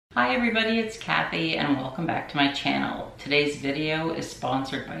Hi everybody, it's Cathy and welcome back to my channel. Today's video is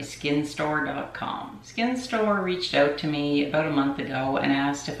sponsored by Skinstore.com. Skinstore reached out to me about a month ago and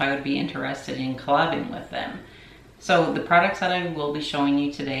asked if I would be interested in collabing with them. So the products that I will be showing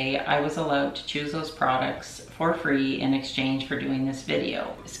you today, I was allowed to choose those products for free in exchange for doing this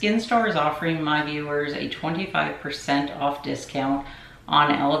video. Skinstore is offering my viewers a 25% off discount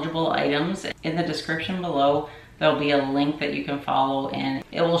on eligible items. In the description below, there'll be a link that you can follow and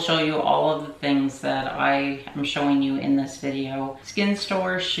it will show you all of the things that I am showing you in this video.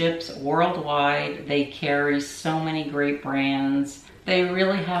 Skinstore ships worldwide. They carry so many great brands. They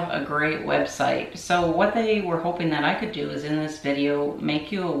really have a great website. So what they were hoping that I could do is in this video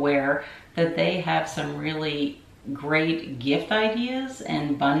make you aware that they have some really great gift ideas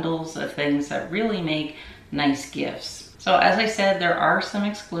and bundles of things that really make nice gifts. So as I said, there are some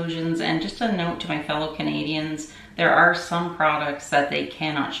exclusions, and just a note to my fellow Canadians, there are some products that they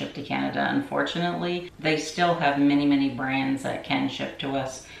cannot ship to Canada, unfortunately. They still have many brands that can ship to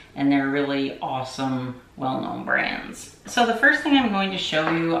us, and they're really awesome, well-known brands. So the first thing I'm going to show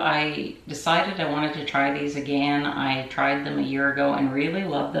you, I decided I wanted to try these again. I tried them a year ago and really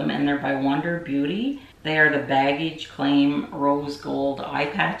loved them, and they're by Wonder Beauty. They are the Baggage Claim Rose Gold Eye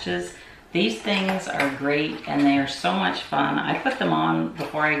Patches. These things are great and they are so much fun. I put them on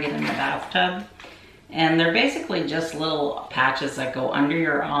before I get in the bathtub, and they're basically just little patches that go under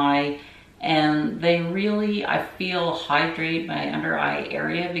your eye, and they really, I feel, hydrate my under eye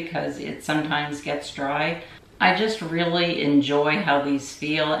area because it sometimes gets dry. I just really enjoy how these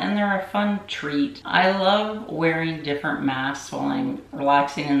feel, and they're a fun treat. I love wearing different masks while I'm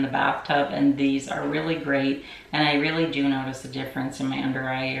relaxing in the bathtub, and these are really great, and I really do notice a difference in my under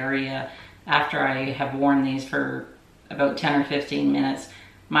eye area after I have worn these for about 10 or 15 minutes.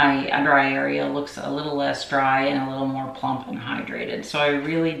 My under eye area looks a little less dry and a little more plump and hydrated. So I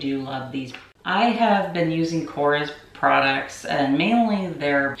really do love these. I have been using Korres products and mainly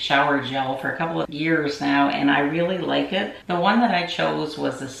their shower gel for a couple of years now, and I really like it. The one that I chose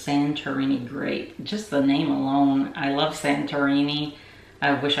was the Santorini Grape. Just the name alone, I love Santorini.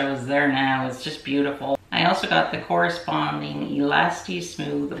 I wish I was there now. It's just beautiful. I also got the corresponding Elasti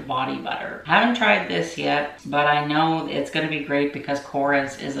Smooth Body Butter. I haven't tried this yet, but I know it's going to be great because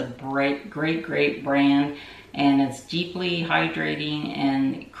Korres is a great brand, and it's deeply hydrating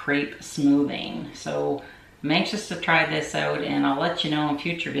and crepe smoothing. So I'm anxious to try this out, and I'll let you know in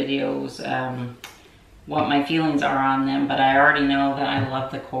future videos what my feelings are on them, but I already know that I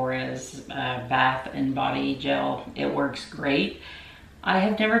love the Korres bath and body gel. It works great. I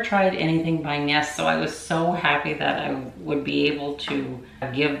have never tried anything by Nest, so I was so happy that I would be able to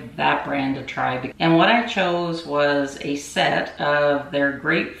give that brand a try. And what I chose was a set of their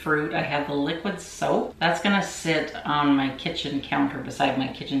Grapefruit. I have the liquid soap. That's gonna sit on my kitchen counter beside my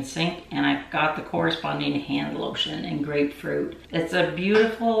kitchen sink, and I've got the corresponding hand lotion in Grapefruit. It's a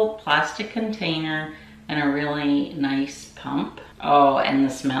beautiful plastic container and a really nice pump. Oh, and the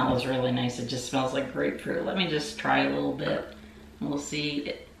smell is really nice. It just smells like grapefruit. Let me just try a little bit. We'll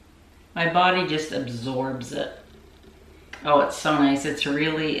see. My body just absorbs it. Oh, it's so nice.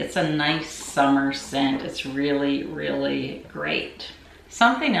 It's a nice summer scent. It's really great.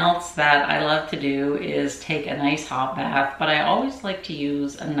 Something else that I love to do is take a nice hot bath, but I always like to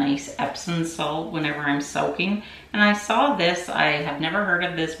use a nice Epsom salt whenever I'm soaking. And I saw this. I have never heard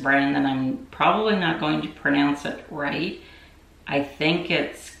of this brand, and I'm probably not going to pronounce it right. I think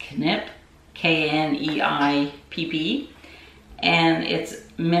it's Kneipp, Kneipp. And it's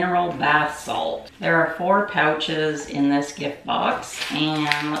mineral bath salt. There are 4 pouches in this gift box,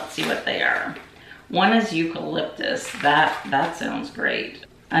 and let's see what they are. One is eucalyptus. That sounds great.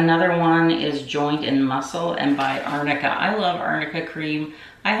 Another one is joint and muscle, and by Arnica. I love Arnica cream.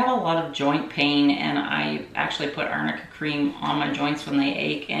 I have a lot of joint pain, and I actually put Arnica cream on my joints when they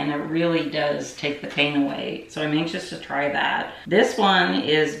ache, and it really does take the pain away. So I'm anxious to try that. This one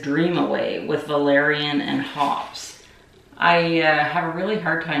is Dream Away with valerian and hops. I have a really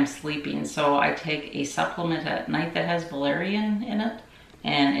hard time sleeping, so I take a supplement at night that has valerian in it,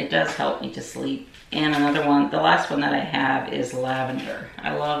 and it does help me to sleep. And another one, the last one that I have, is lavender.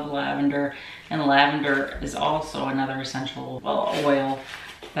 I love lavender, and lavender is also another essential oil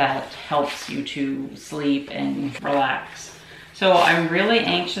that helps you to sleep and relax. So I'm really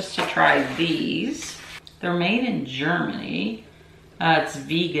anxious to try these. They're made in Germany. It's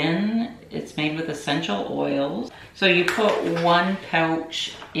vegan. It's made with essential oils. So you put 1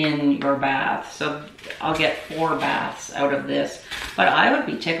 pouch in your bath. So I'll get 4 baths out of this. But I would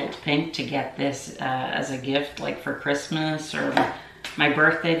be tickled pink to get this as a gift, like for Christmas or my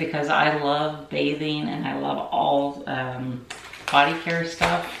birthday, because I love bathing and I love all body care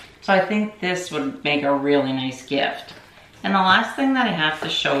stuff. So I think this would make a really nice gift. And the last thing that I have to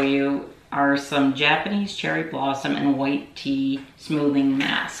show you are some Japanese cherry blossom and white tea smoothing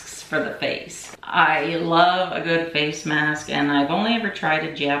masks for the face. I love a good face mask, and I've only ever tried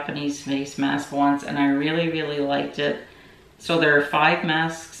a Japanese face mask once, and I really liked it. So there are 5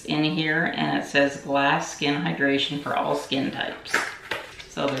 masks in here, and it says glass skin hydration for all skin types.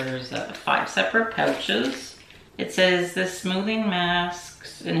 So there's 5 separate pouches. It says this smoothing mask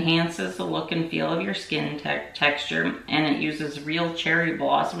enhances the look and feel of your skin texture, and it uses real cherry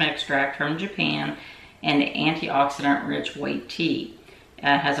blossom extract from Japan and antioxidant rich white tea.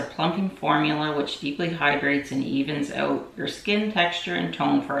 It has a plumping formula which deeply hydrates and evens out your skin texture and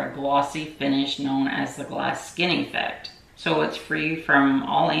tone for a glossy finish known as the glass skin effect. So it's free from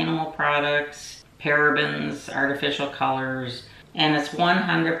all animal products, parabens, artificial colors, and it's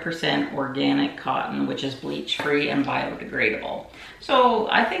 100% organic cotton, which is bleach free and biodegradable. So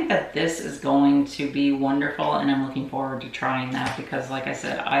I think that this is going to be wonderful, and I'm looking forward to trying that because, like I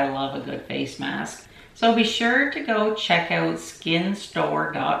said, I love a good face mask. So be sure to go check out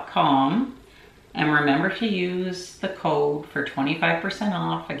Skinstore.com, and remember to use the code for 25%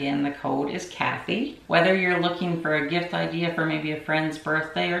 off. Again, the code is Cathy. Whether you're looking for a gift idea for maybe a friend's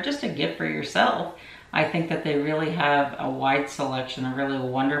birthday or just a gift for yourself, I think that they really have a wide selection of really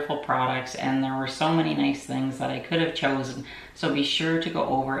wonderful products, and there were so many nice things that I could have chosen. So be sure to go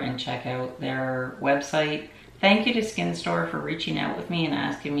over and check out their website. Thank you to Skinstore for reaching out with me and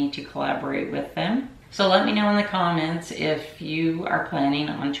asking me to collaborate with them. So let me know in the comments if you are planning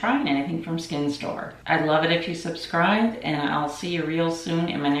on trying anything from Skinstore. I'd love it if you subscribed, and I'll see you real soon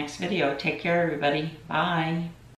in my next video. Take care, everybody. Bye.